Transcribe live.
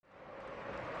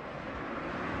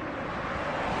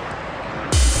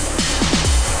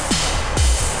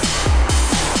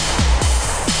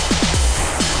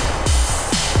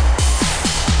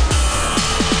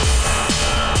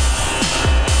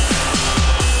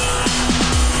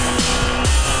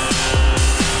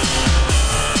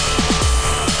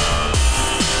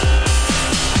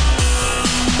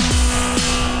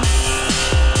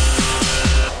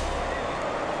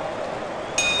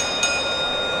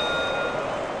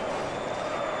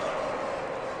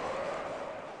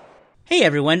Hey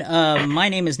everyone, my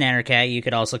name is Nannercat. You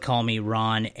could also call me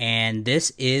Ron, and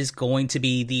this is going to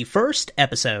be the first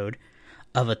episode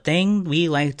of a thing we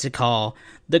like to call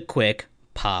the Quick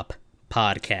Pop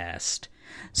Podcast.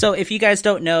 So, if you guys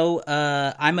don't know,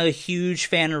 I'm a huge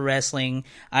fan of wrestling.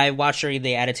 I watched during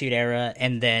the Attitude Era,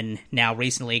 and then now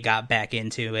recently got back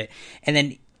into it, and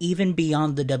then even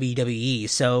beyond the WWE.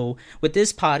 So, with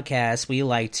this podcast, we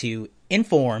like to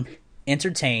inform,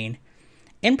 entertain,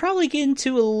 and probably get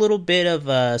into a little bit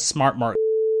of smart mark.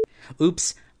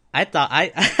 Oops, I thought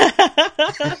I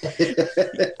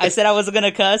I said I wasn't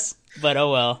gonna cuss, but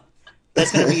oh well.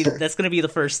 That's gonna be the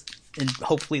first and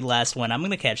hopefully last one. I'm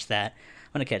gonna catch that.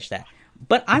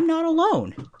 But I'm not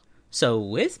alone. So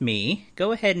with me,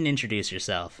 go ahead and introduce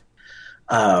yourself.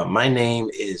 My name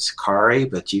is Kari,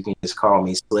 but you can just call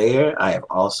me Slayer. I have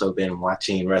also been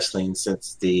watching wrestling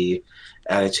since the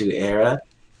Attitude Era,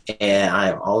 and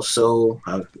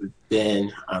I've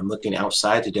been looking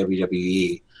outside the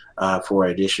WWE for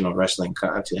additional wrestling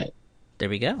content. There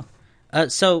we go.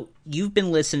 So you've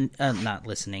been not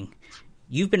listening.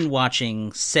 You've been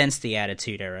watching since the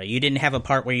Attitude Era. You didn't have a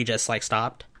part where you just like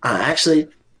stopped. Actually,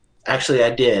 I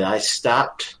did. I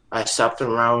stopped. I stopped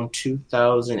around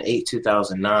 2008,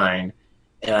 2009,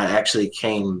 and I actually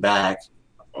came back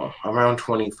around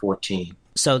 2014.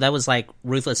 So that was like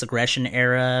Ruthless Aggression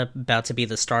era, about to be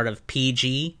the start of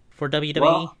PG for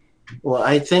WWE. Well,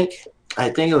 I think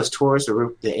it was towards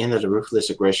the end of the Ruthless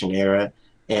Aggression era,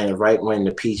 and right when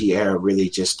the PG era really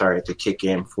just started to kick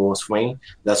in full swing.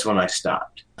 That's when I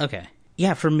stopped. Okay.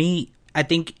 Yeah, for me, I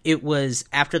think it was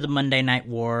after the Monday Night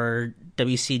War,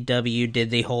 WCW did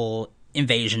the whole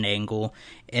invasion angle,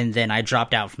 and then I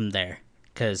dropped out from there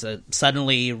because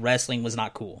suddenly wrestling was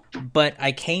not cool. But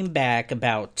I came back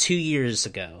about 2 years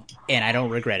ago, and I don't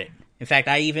regret it. In fact,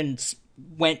 I even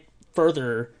went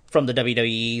further from the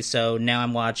WWE, so now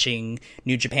I'm watching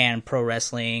New Japan Pro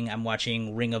Wrestling, I'm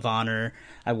watching Ring of Honor,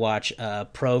 I watch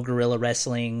Pro Guerrilla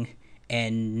Wrestling,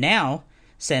 and now,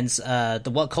 since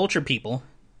the What Culture people,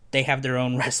 they have their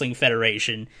own wrestling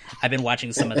federation, I've been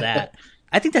watching some of that.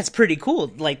 I think that's pretty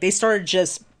cool. Like, they started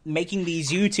just making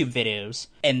these YouTube videos,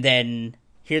 and then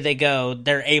here they go,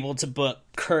 they're able to book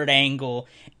Kurt Angle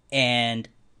and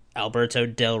Alberto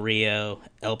Del Rio,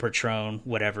 El Patron,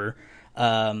 whatever,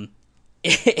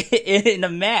 in a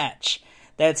match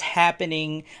that's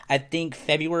happening, I think,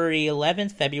 February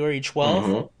 11th, February 12th.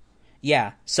 Mm-hmm.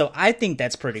 Yeah, so I think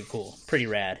that's pretty cool, pretty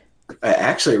rad.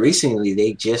 Actually, recently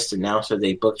they just announced that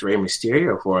they booked Rey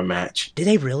Mysterio for a match. Did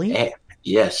they really?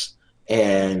 Yes,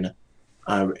 and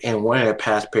in one of their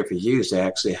past pay-per-views, they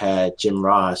actually had Jim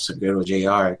Ross, Gorilla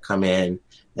JR, come in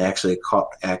and actually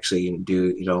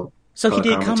do So he color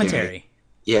did commentary.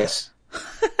 Yes,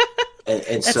 and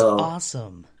That's so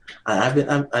awesome. I've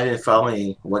been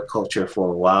following What Culture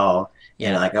for a while,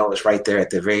 and Yeah. like I was right there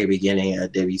at the very beginning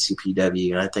of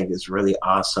WCPW, and I think it's really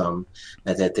awesome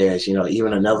that there's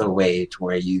even another way to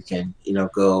where you can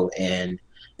go and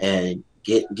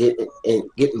get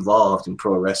involved in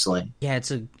pro wrestling. Yeah,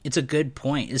 it's a good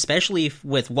point, especially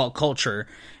with What Culture,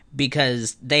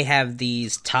 because they have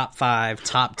these top 5,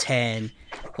 top 10,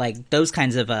 like those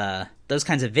kinds of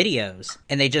videos,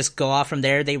 and they just go off from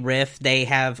there. They riff, they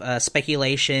have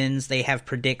speculations, they have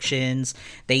predictions,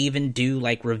 they even do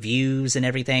like reviews and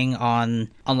everything on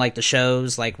like the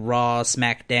shows like Raw,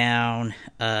 SmackDown.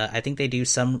 I think they do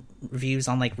some reviews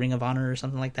on like Ring of Honor or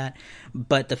something like that.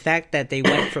 But the fact that they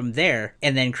went from there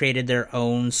and then created their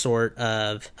own sort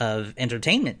of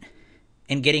entertainment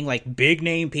and getting like big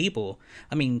name people.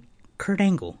 I mean, Kurt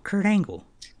Angle.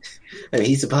 I mean,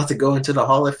 he's about to go into the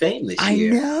Hall of Fame this I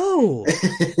year. know.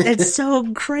 That's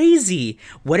so crazy.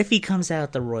 What if he comes out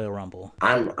at the Royal Rumble?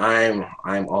 I'm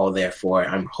all there for it.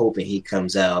 I'm hoping he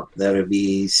comes out. That'd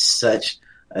be such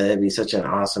an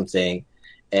awesome thing.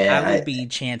 And I would be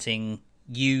chanting,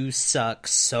 "You suck,"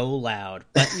 so loud,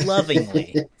 but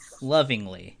lovingly.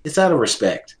 Lovingly. it's out of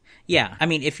respect. Yeah, I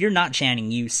mean, if you're not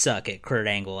chanting "You suck" at Kurt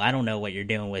Angle, I don't know what you're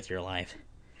doing with your life.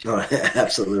 Oh,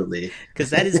 absolutely. Because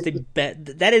that is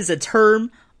that is a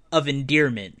term of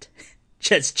endearment.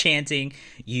 Just chanting,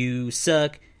 "You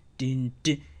suck," dun,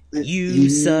 dun, you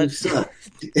suck.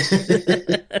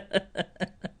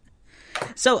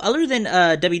 So, other than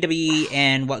WWE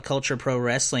and What Culture Pro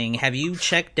Wrestling, have you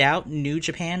checked out New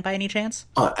Japan by any chance?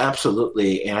 Oh,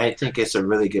 absolutely. And I think it's a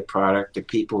really good product that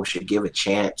people should give a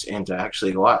chance and to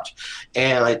actually watch.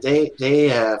 And like they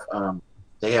have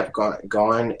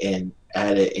gone and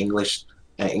added English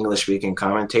speaking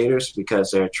commentators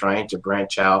because they're trying to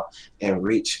branch out and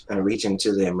reach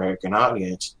into the American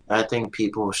audience. I think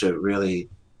people should really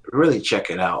check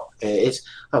it out. It's,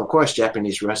 of course,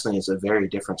 Japanese wrestling is a very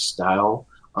different style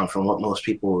from what most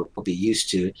people will be used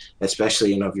to,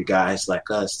 especially, if you're guys like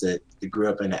us that grew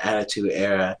up in the Attitude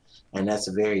Era, and that's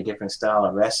a very different style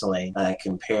of wrestling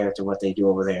compared to what they do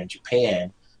over there in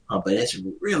Japan. But it's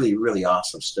really, really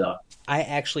awesome stuff. I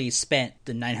actually spent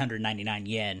the 999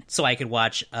 yen so I could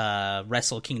watch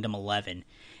Wrestle Kingdom 11.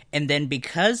 And then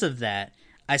because of that,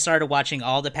 I started watching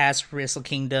all the past Wrestle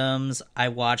Kingdoms. I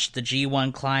watched the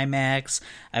G1 Climax.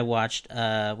 I watched,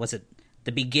 The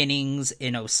Beginnings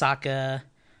in Osaka.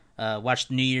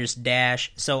 Watched New Year's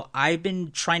Dash. So I've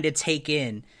been trying to take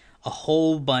in a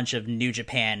whole bunch of New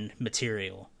Japan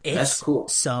material. That's cool.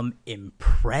 Some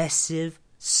impressive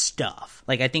stuff.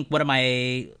 Like, I think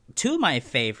two of my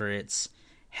favorites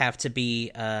have to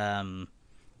be Tetsuya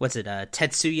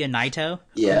Naito?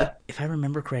 Yeah. If I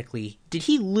remember correctly, did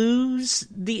he lose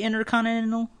the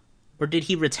Intercontinental? Or did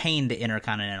he retain the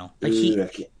Intercontinental? Like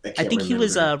I think he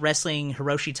was wrestling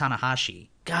Hiroshi Tanahashi.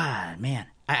 God, man.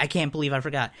 I can't believe I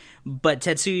forgot. But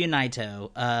Tetsuya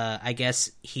Naito, I guess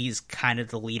he's kind of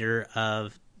the leader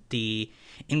of the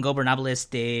Ingobernables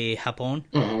de Japón.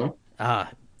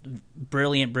 Mm-hmm.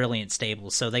 Brilliant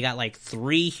stables. So they got like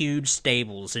 3 huge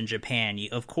stables in Japan.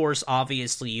 Of course,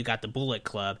 obviously, you got the Bullet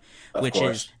Club, which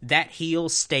is that heel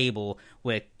stable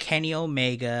with Kenny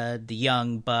Omega, the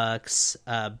Young Bucks,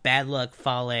 Bad Luck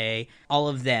Fale, all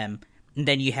of them. And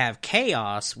then you have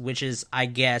Chaos, which is, I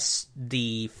guess,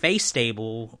 the face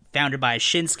stable founded by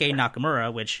Shinsuke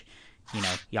Nakamura, which,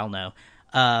 y'all know.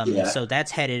 So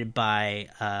that's headed by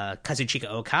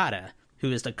Kazuchika Okada,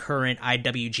 who is the current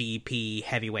IWGP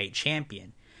heavyweight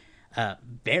champion.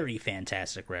 Very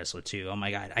fantastic wrestler, too. Oh,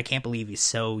 my God. I can't believe he's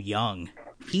so young.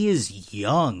 He is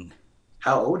young.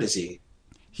 How old is he?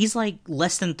 He's like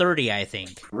less than 30, I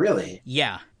think. Really?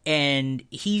 Yeah. And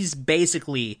he's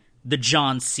basically the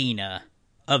John Cena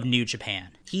of New Japan.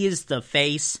 He is the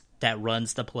face that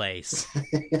runs the place.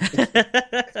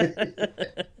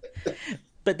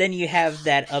 But then you have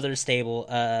that other stable,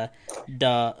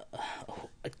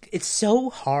 it's so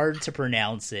hard to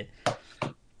pronounce it.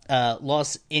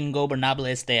 Los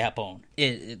Ingobernables de Japón.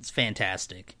 It's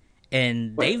fantastic.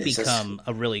 And they've become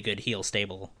a really good heel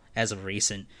stable as of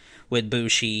recent, with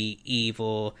Bushi,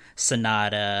 Evil,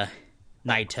 Sonata,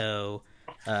 Naito,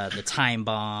 the Time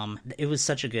Bomb. It was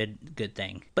such a good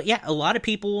thing. But yeah, a lot of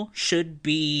people should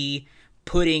be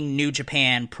putting New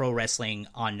Japan Pro Wrestling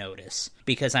on notice,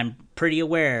 because I'm pretty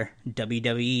aware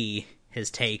WWE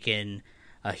has taken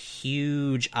a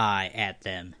huge eye at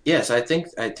them. Yes, I think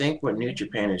what New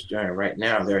Japan is doing right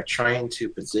now, they're trying to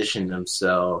position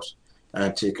themselves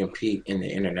to compete in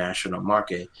the international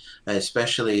market,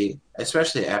 especially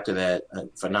after that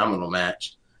phenomenal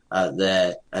match I'm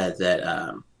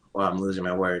losing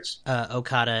my words.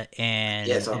 Okada and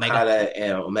Omega. Okada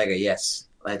and Omega. Yes,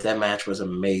 like that match was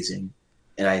amazing.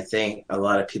 And I think a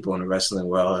lot of people in the wrestling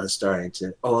world are starting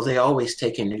to, they always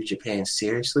taking New Japan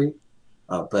seriously,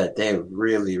 but they're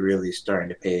really, really starting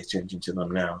to pay attention to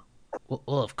them now. Well,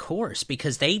 of course,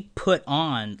 because they put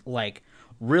on, like,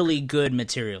 really good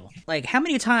material. Like, how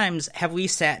many times have we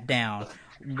sat down,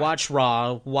 watched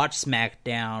Raw, watched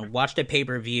SmackDown, watched a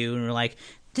pay-per-view, and we're like,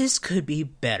 this could be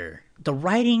better. The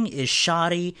writing is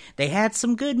shoddy. They had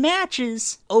some good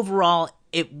matches. Overall,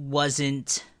 it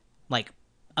wasn't, like,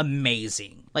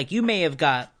 amazing. Like, you may have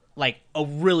got like a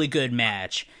really good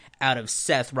match out of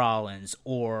Seth Rollins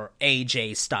or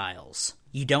AJ Styles.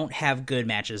 You don't have good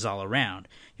matches all around.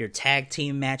 Your tag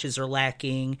team matches are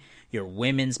lacking. Your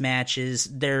women's matches,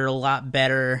 they're a lot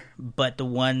better, but the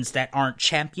ones that aren't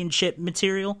championship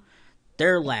material,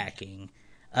 they're lacking.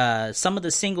 Some of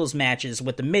the singles matches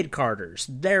with the mid-carders,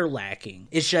 they're lacking.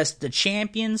 It's just the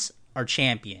champions are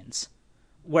champions.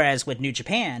 Whereas with New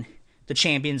Japan, the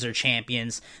champions are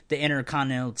champions. The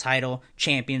Intercontinental title,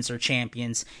 champions are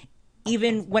champions.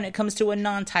 Even when it comes to a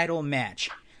non-title match,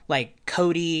 like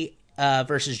Cody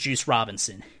versus Juice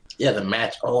Robinson. Yeah,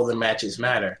 all the matches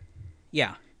matter.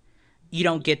 Yeah. You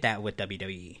don't get that with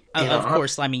WWE. Of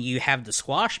course, I mean, you have the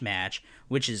squash match,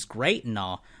 which is great and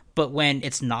all, but when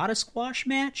it's not a squash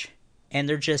match, and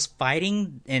they're just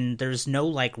fighting, and there's no,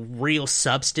 like, real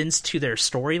substance to their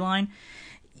storyline,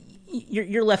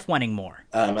 you're left wanting more.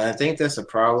 And I think that's a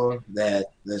problem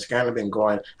that's kind of been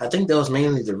going. I think that was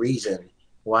mainly the reason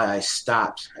why I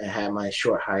stopped and had my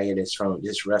short hiatus from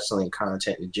just wrestling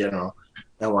content in general,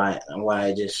 and why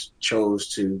I just chose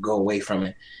to go away from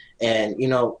it. And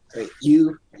you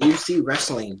see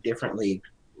wrestling differently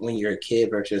when you're a kid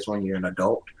versus when you're an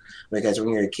adult, because when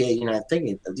you're a kid, you're not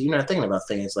thinking about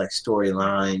things like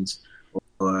storylines,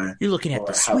 or you're looking at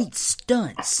the sweet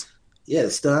stunts. Yeah,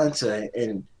 the stunts,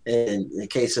 and in the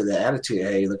case of the Attitude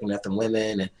Era, you're looking at the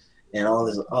women, and and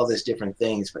all this different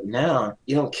things. But now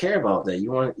you don't care about that.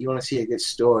 You want to see a good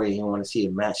story. You want to see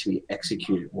a match be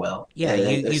executed well. Yeah,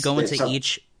 you go into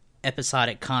each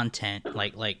episodic content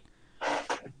like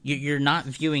you're not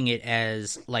viewing it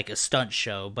as like a stunt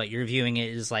show, but you're viewing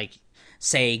it as like,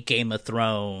 say, Game of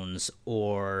Thrones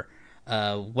or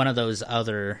one of those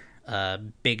other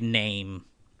big name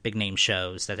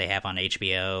shows that they have on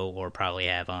HBO or probably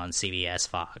have on CBS,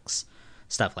 Fox,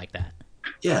 stuff like that.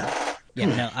 Yeah. Yeah,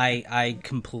 no, I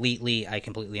completely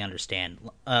understand.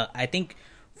 I think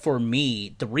for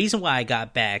me, the reason why I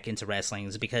got back into wrestling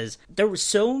is because there were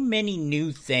so many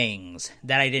new things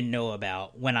that I didn't know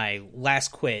about when I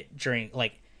last quit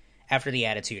after the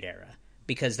Attitude Era.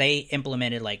 Because they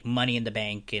implemented like Money in the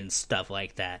Bank and stuff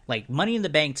like that. Like Money in the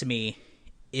Bank to me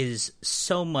is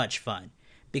so much fun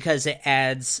because it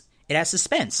adds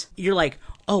suspense. You're like,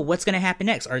 oh, what's going to happen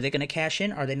next? Are they going to cash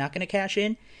in? Are they not going to cash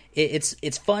in?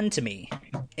 It's fun to me,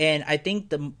 and I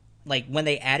think when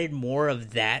they added more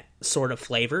of that sort of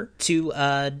flavor to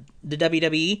the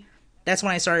WWE, that's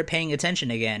when I started paying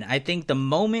attention again. I think the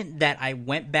moment that I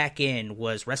went back in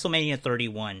was WrestleMania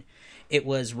 31. It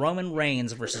was Roman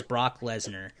Reigns versus Brock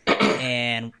Lesnar,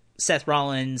 and Seth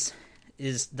Rollins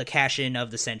is the cash-in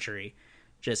of the century,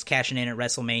 just cashing in at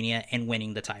WrestleMania and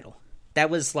winning the title. That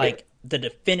was like the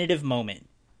definitive moment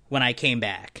when I came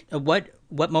back.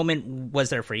 What moment was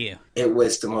there for you? It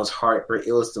was the most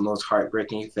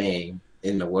heartbreaking thing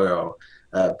in the world.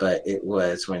 But it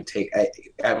was when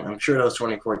I'm sure that was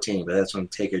 2014, but that's when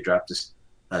Taker dropped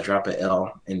an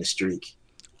L in the streak.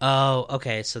 Oh,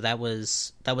 okay. So that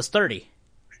was 30.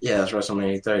 Yeah, that's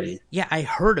WrestleMania 30. Yeah, I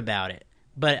heard about it,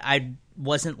 but I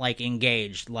wasn't like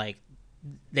engaged. Like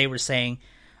they were saying,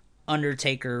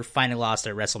 Undertaker finally lost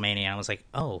at WrestleMania. I was like,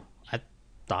 oh, I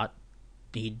thought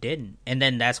he didn't. And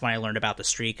then that's when I learned about the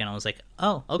streak, and I was like,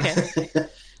 oh, okay.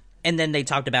 And then they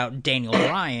talked about Daniel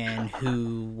Bryan,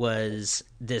 who was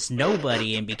this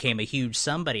nobody and became a huge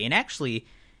somebody. And actually,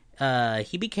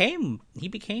 he became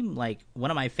like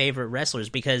one of my favorite wrestlers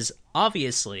because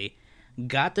obviously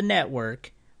got the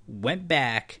network, went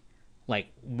back,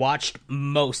 like watched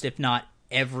most, if not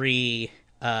every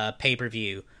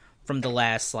pay-per-view from the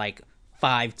last like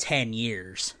 5-10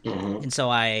 years. Mm-hmm. And so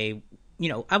I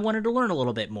wanted to learn a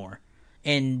little bit more.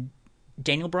 And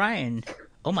Daniel Bryan,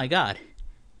 oh my God,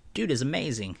 dude is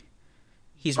amazing.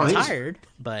 He's retired,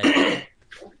 but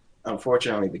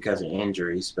unfortunately because of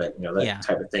injuries, but that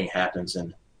type of thing happens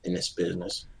in this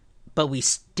business. But we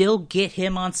still get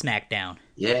him on SmackDown.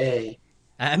 Yay!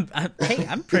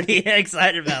 I'm pretty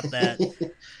excited about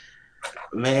that.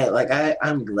 Man, like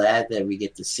I'm glad that we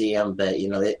get to see him, but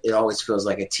it always feels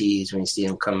like a tease when you see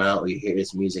him come out, or you hear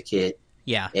his music hit.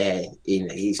 Yeah. And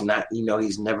he's not,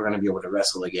 he's never going to be able to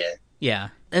wrestle again. Yeah.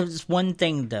 There's one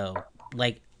thing though,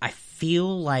 like I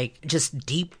feel like just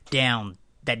deep down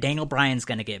that Daniel Bryan's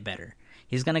going to get better.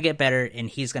 He's going to get better, and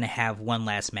he's going to have one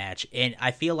last match. And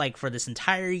I feel like for this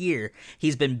entire year,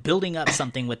 he's been building up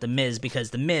something with The Miz,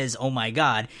 because The Miz, oh my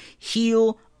God,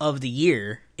 heel of the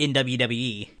year in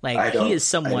WWE. Like, he is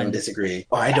someone... I don't disagree.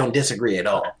 Oh, I don't disagree at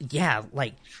all. Yeah,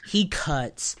 like, he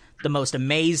cuts the most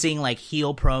amazing, like,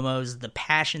 heel promos, the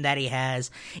passion that he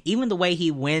has, even the way he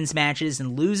wins matches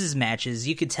and loses matches,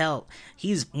 you could tell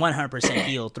he's 100%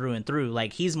 heel through and through.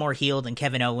 Like, he's more heel than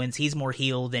Kevin Owens, he's more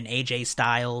heel than AJ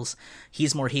Styles,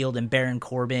 he's more heel than Baron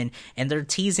Corbin, and they're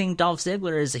teasing Dolph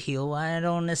Ziggler as a heel. I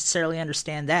don't necessarily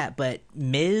understand that, but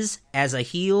Miz as a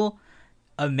heel,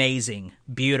 amazing,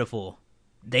 beautiful.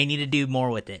 They need to do more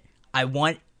with it. I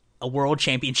want a world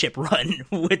championship run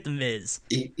with The Miz.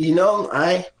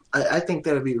 I think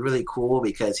that would be really cool,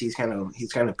 because he's kind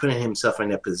of putting himself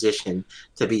in a position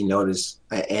to be noticed,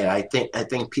 and I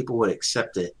think people would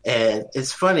accept it. And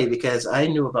it's funny because I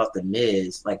knew about The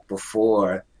Miz like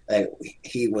before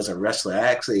he was a wrestler. I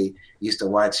actually used to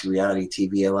watch reality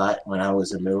TV a lot when I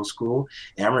was in middle school,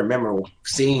 and I remember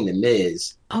seeing The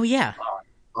Miz. Oh yeah.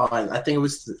 I think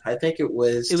it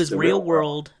was Real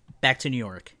World Back to New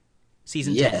York,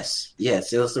 season 10.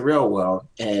 Yes, it was The Real World,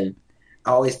 and I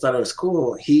always thought it was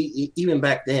cool. He even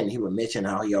back then, he would mention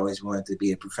how he always wanted to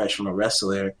be a professional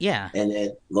wrestler. Yeah. And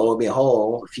then, lo and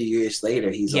behold, a few years later,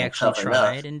 he actually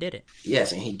tried and did it.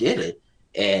 Yes, and he did it.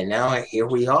 And now here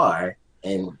we are,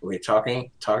 and we're talking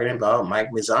about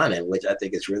Mike Mizanin, which I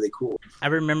think is really cool. I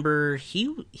remember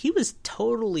he was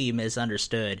totally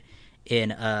misunderstood in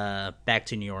Back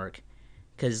to New York.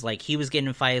 Because, like, he was getting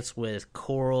in fights with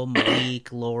Coral,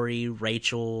 Malik, Lori,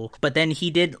 Rachel. But then he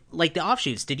did, like, the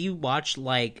offshoots. Did you watch,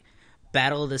 like,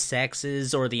 Battle of the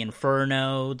Sexes or the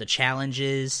Inferno, the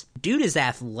Challenges? Dude is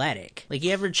athletic. Like, you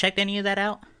ever checked any of that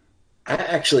out? I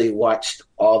actually watched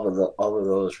all of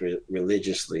those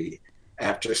religiously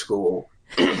after school,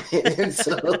 and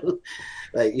so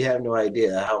like you have no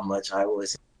idea how much I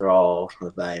was enthralled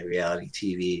by reality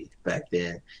TV back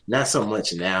then. Not so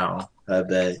much now, but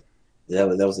that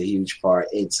was a huge part.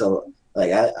 And so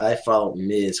like I followed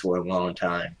Miz for a long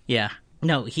time. Yeah.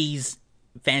 No, he's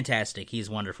fantastic. He's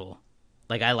wonderful.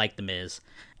 Like, I like The Miz.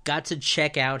 Got to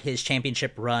check out his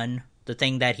championship run, the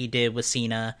thing that he did with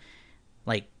Cena.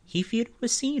 Like, he feuded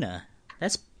with Cena.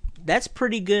 That's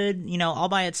pretty good, all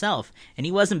by itself. And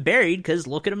he wasn't buried, because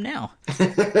look at him now.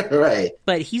 Right.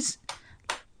 But he's,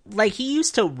 like, he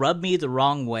used to rub me the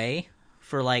wrong way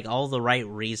for, like, all the right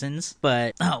reasons.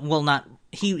 But, well, not...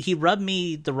 He rubbed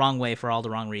me the wrong way for all the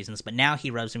wrong reasons, but now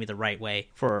he rubs me the right way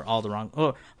for all the wrong...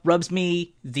 Or rubs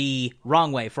me the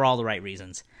wrong way for all the right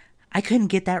reasons. I couldn't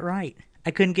get that right.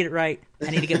 I couldn't get it right.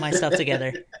 I need to get my stuff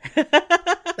together. Well,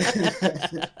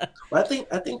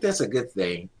 I think that's a good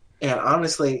thing. And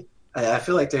honestly, I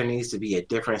feel like there needs to be a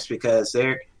difference because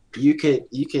there you could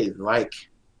like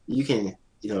you can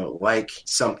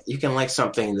you can like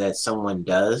something that someone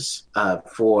does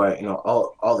for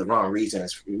all the wrong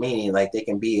reasons. Meaning, like they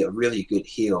can be a really good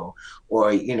heel,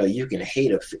 or you can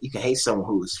hate someone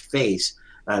who's face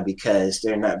because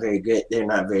they're not very good. They're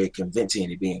not very convincing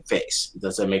to being face.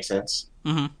 Does that make sense?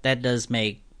 That does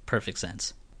make perfect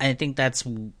sense. I think that's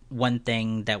one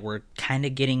thing that we're kind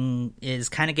of getting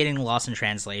lost in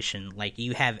translation. Like,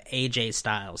 you have AJ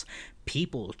Styles,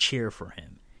 people cheer for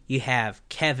him. You have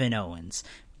Kevin Owens,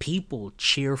 people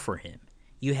cheer for him.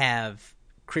 You have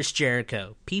Chris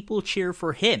Jericho, people cheer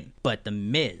for him. But The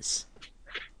Miz,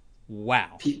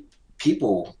 wow.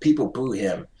 People boo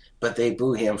him, but they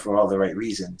boo him for all the right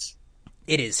reasons.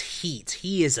 It is heat.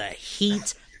 He is a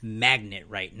heat magnet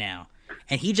right now.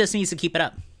 And he just needs to keep it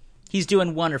up. He's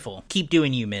doing wonderful. Keep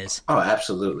doing you, Miz. Oh,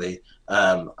 absolutely.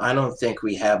 I don't think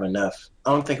we have enough.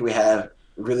 I don't think we have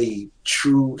really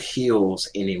true heels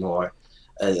anymore.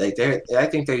 I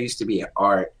think there used to be an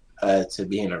art to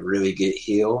being a really good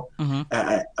heel.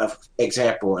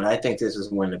 Example, and I think this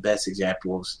is one of the best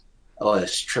examples. Oh,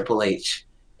 it's Triple H,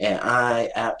 and I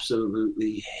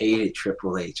absolutely hated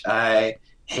Triple H. I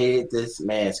hated this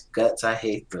man's guts. I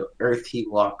hate the earth he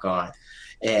walked on,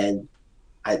 and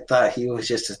I thought he was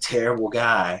just a terrible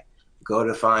guy. Go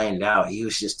to find out, he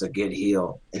was just a good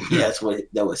heel, and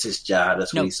that was his job.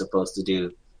 That's what he's supposed to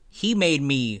do. He made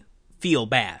me feel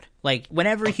bad. Like,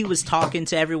 whenever he was talking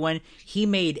to everyone, he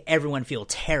made everyone feel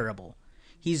terrible.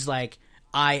 He's like,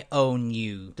 I own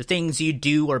you. The things you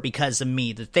do are because of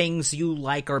me. The things you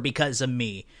like are because of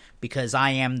me. Because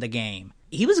I am the game.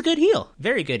 He was a good heel.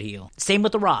 Very good heel. Same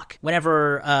with The Rock.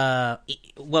 Whenever,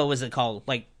 what was it called?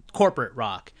 Like, Corporate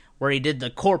Rock. Where he did the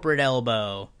corporate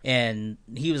elbow, and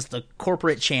he was the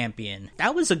corporate champion.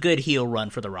 That was a good heel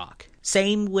run for The Rock.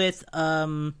 Same with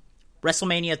WrestleMania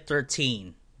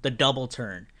 13, the double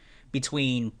turn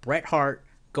between Bret Hart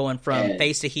going from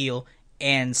face to heel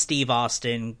and Steve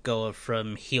Austin going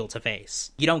from heel to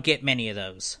face. You don't get many of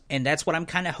those. And that's what I'm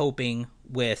kind of hoping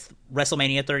with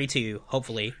WrestleMania 32,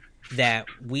 hopefully, that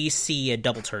we see a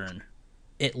double turn,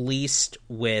 at least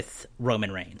with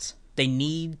Roman Reigns. They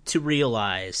need to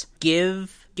realize,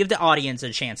 give the audience a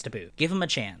chance to boo. Give them a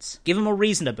chance. Give them a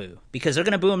reason to boo. Because they're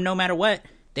going to boo him no matter what.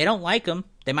 They don't like him.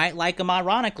 They might like him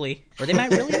ironically. Or they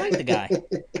might really like the guy.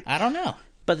 I don't know.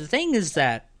 But the thing is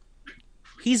that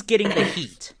he's getting the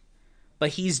heat. But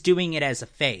he's doing it as a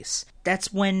face.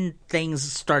 That's when things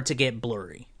start to get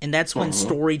blurry. And that's when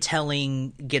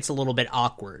storytelling gets a little bit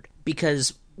awkward.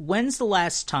 Because when's the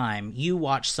last time you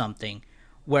watched something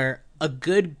where a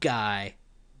good guy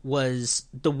was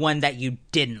the one that you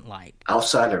didn't like?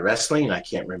 Outside of wrestling, I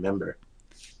can't remember.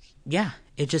 Yeah,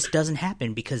 it just doesn't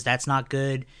happen because that's not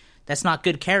good. That's not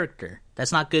good character.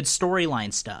 That's not good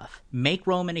storyline stuff. Make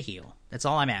Roman a heel. That's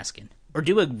all I'm asking. Or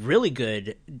do a really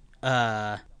good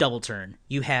double turn.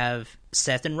 You have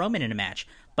Seth and Roman in a match,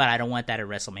 but I don't want that at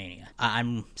WrestleMania.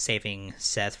 I'm saving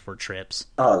Seth for trips.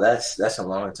 Oh, that's a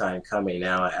long time coming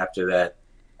now. After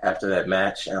that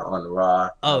match on Raw.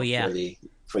 Oh yeah.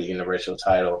 For the Universal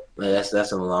title. That's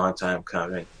a long time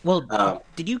coming. Well,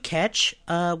 did you catch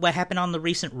what happened on the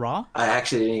recent Raw? I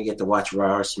actually didn't get to watch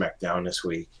Raw or SmackDown this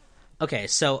week. Okay,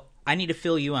 so I need to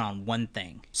fill you in on one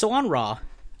thing. So on Raw,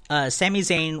 Sami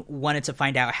Zayn wanted to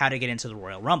find out how to get into the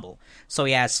Royal Rumble. So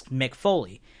he asked Mick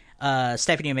Foley.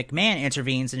 Stephanie McMahon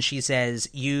intervenes and she says,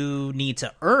 you need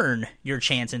to earn your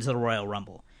chance into the Royal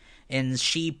Rumble. And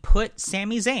she put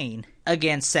Sami Zayn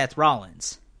against Seth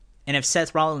Rollins. And if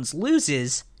Seth Rollins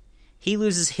loses, he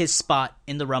loses his spot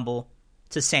in the Rumble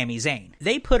to Sami Zayn.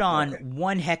 They put on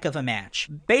one heck of a match,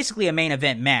 basically a main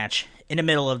event match in the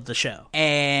middle of the show.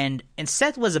 And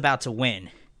Seth was about to win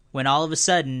when all of a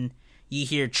sudden you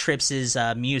hear Trips'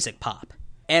 music pop.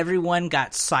 Everyone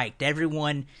got psyched.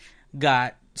 Everyone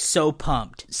got so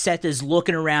pumped. Seth is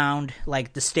looking around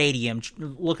like the stadium,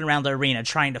 looking around the arena,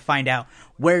 trying to find out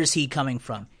where is he coming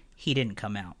from. He didn't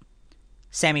come out.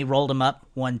 Sami rolled him up.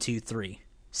 1, 2, 3.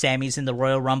 Sami's in the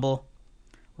Royal Rumble.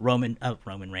 Roman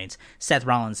Reigns. Seth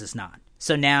Rollins is not.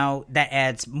 So now that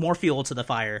adds more fuel to the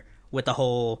fire with the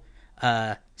whole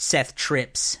Seth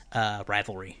Trips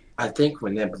rivalry. I think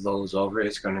when that blows over,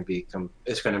 it's going to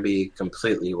be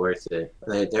completely worth it.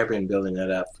 They've been building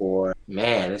it up for,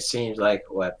 man, it seems like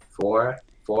what, 4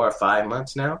 or 5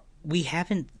 months now. We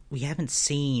haven't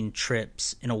seen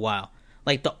Trips in a while.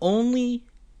 Like the only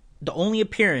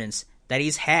appearance that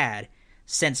he's had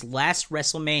since last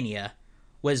WrestleMania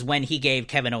was when he gave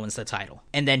Kevin Owens the title,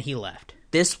 and then he left.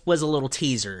 This was a little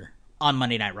teaser on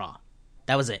Monday Night Raw.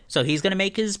 That was it. So he's going to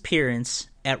make his appearance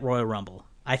at Royal Rumble.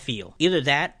 I feel. Either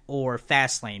that or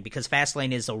Fastlane, because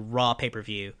Fastlane is a Raw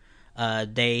pay-per-view.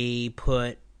 They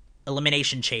put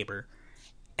Elimination Chamber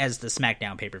as the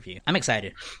SmackDown pay-per-view. I'm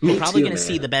excited. We're probably going to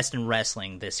see the best in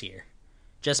wrestling this year,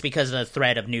 just because of the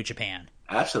threat of New Japan.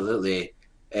 Absolutely.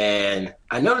 And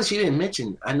I noticed you didn't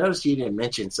mention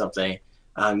something.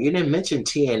 You didn't mention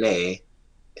TNA,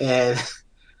 and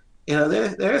you know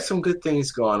there are some good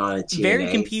things going on in TNA.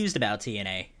 Very confused about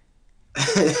TNA.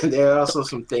 There are also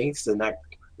some things that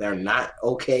are not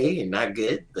okay and not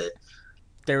good, but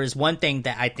there is one thing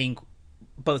that I think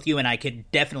both you and I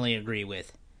could definitely agree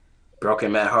with.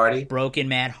 Broken Matt Hardy? Broken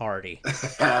Matt Hardy.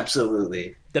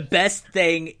 Absolutely. The best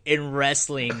thing in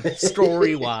wrestling,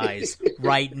 story-wise,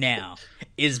 right now,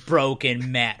 is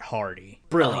Broken Matt Hardy.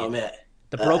 Brilliant. Oh, man.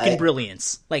 The broken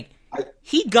brilliance.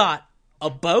 He got a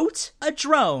boat, a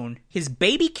drone, his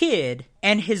baby kid,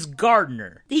 and his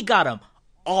gardener. He got them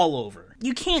all over.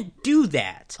 You can't do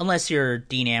that unless you're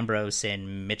Dean Ambrose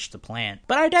and Mitch the Plant.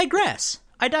 But I digress.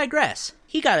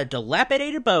 He got a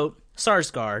dilapidated boat,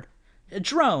 Sarsgaard, a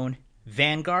drone,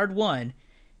 Vanguard 1,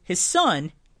 his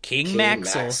son, King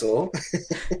Maxwell.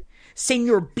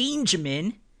 Senor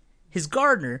Benjamin, his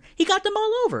gardener. He got them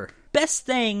all over. Best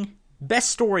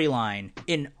storyline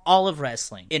in all of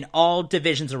wrestling, in all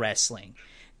divisions of wrestling.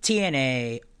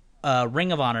 TNA,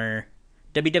 Ring of Honor,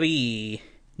 WWE,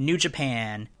 New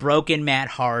Japan, Broken Matt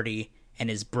Hardy, and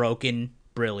his broken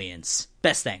brilliance.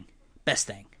 Best thing.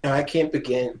 I can't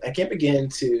begin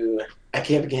to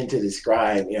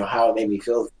describe, how it made me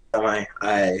feel when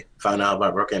I found out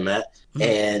about Broken Matt. Mm-hmm.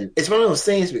 And it's one of those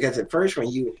things because at first when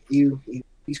you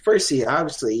first see it,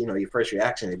 obviously, your first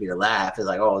reaction would be to laugh. It's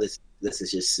like, oh, this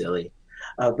is just silly.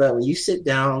 But when you sit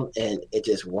down and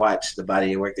just watch the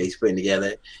body of work that he's putting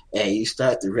together, and you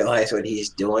start to realize what he's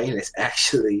doing, it's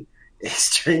actually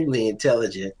extremely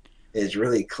intelligent. It's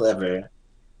really clever,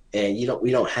 and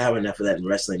we don't have enough of that in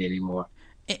wrestling anymore.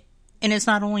 And it's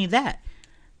not only that.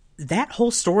 That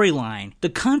whole storyline, the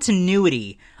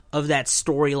continuity of that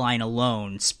storyline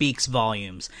alone speaks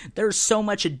volumes. There's so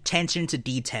much attention to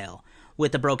detail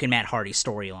with the Broken Matt Hardy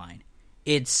storyline.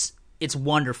 It's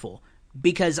wonderful.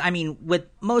 Because, with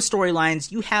most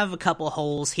storylines, you have a couple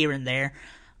holes here and there.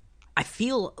 I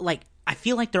feel like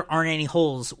there aren't any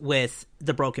holes with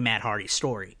the Broken Matt Hardy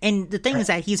story. And the thing is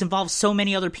that he's involved so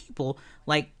many other people,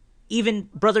 like even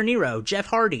Brother Nero, Jeff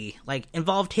Hardy,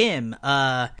 involved him.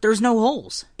 There's no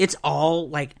holes. It's all,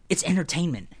 it's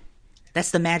entertainment.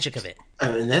 That's the magic of it.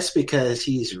 And that's because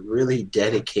he's really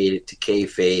dedicated to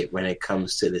kayfabe when it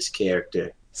comes to this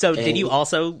character. So, did you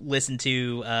also listen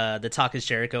to the Talk is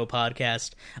Jericho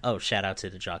podcast? Oh, shout out to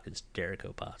the Talk is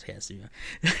Jericho podcast.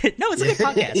 No, it's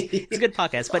a good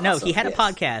podcast. But no, he had a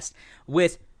podcast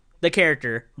with the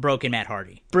character Broken Matt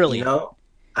Hardy. Brilliant.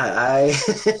 I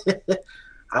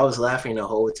I was laughing the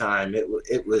whole time.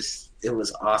 It was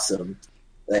awesome.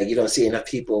 You don't see enough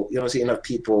people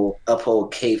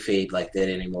uphold kayfabe like that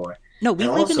anymore. No, we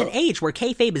live in an age where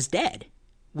kayfabe is dead.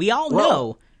 We all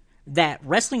know that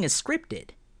wrestling is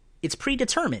scripted. It's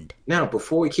predetermined. Now,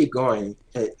 before we keep going,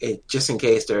 just in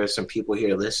case there are some people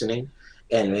here listening,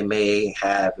 and they may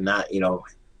have not,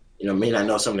 may not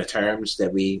know some of the terms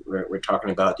that we're talking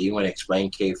about. Do you want to explain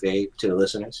kayfabe to the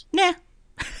listeners? Nah.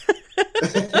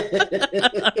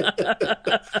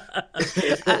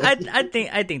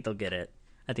 I think they'll get it.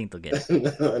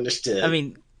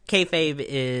 Understood. Kayfabe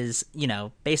is,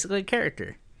 basically a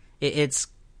character. It's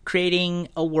creating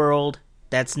a world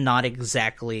that's not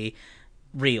exactly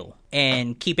real,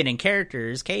 and keeping in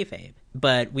characters kayfabe.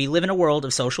 But we live in a world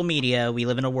of social media. We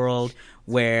live in a world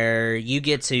where you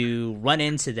get to run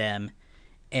into them,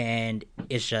 and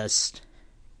it's just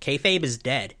Kayfabe is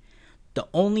dead. The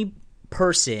only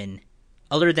person,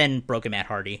 other than Broken Matt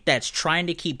Hardy, that's trying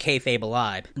to keep kayfabe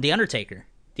alive, The Undertaker.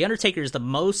 The Undertaker is the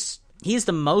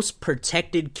most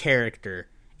protected character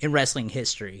in wrestling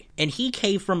history. And he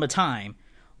came from a time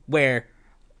where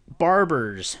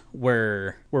barbers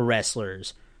were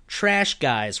wrestlers, trash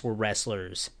guys were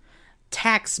wrestlers,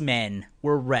 tax men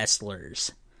were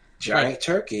wrestlers. Giant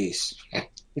turkeys.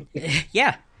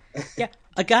 Yeah.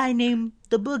 A guy named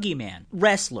the Boogeyman,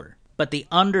 wrestler. But The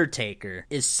Undertaker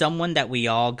is someone that we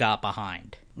all got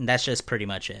behind. And that's just pretty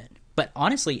much it. But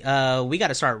honestly, we got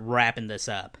to start wrapping this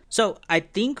up. So I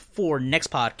think for next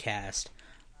podcast,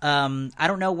 I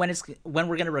don't know when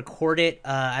we're going to record it.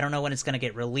 I don't know when it's going to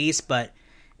get released, but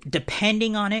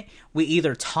depending on it, we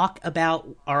either talk about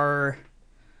our,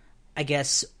 I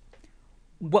guess,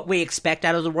 what we expect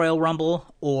out of the Royal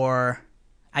Rumble, or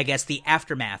I guess the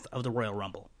aftermath of the Royal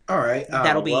Rumble. All right.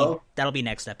 That'll be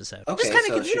next episode. Okay, just kind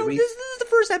of so this is the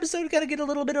first episode. Got to get a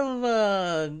little bit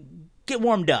of get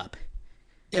warmed up.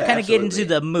 Yeah, kind of get into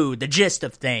the mood, the gist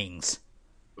of things.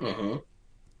 Mm-hmm.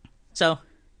 So,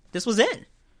 this was it.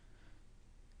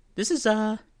 This is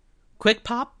a Quick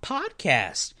Pop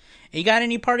Podcast. You got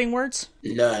any parting words?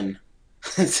 None.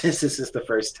 Since this is the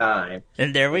first time.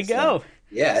 And there we go.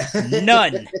 Yeah.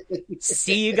 None.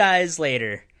 See you guys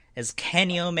later. As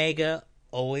Kenny Omega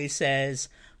always says,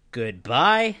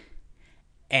 goodbye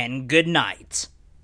and good night.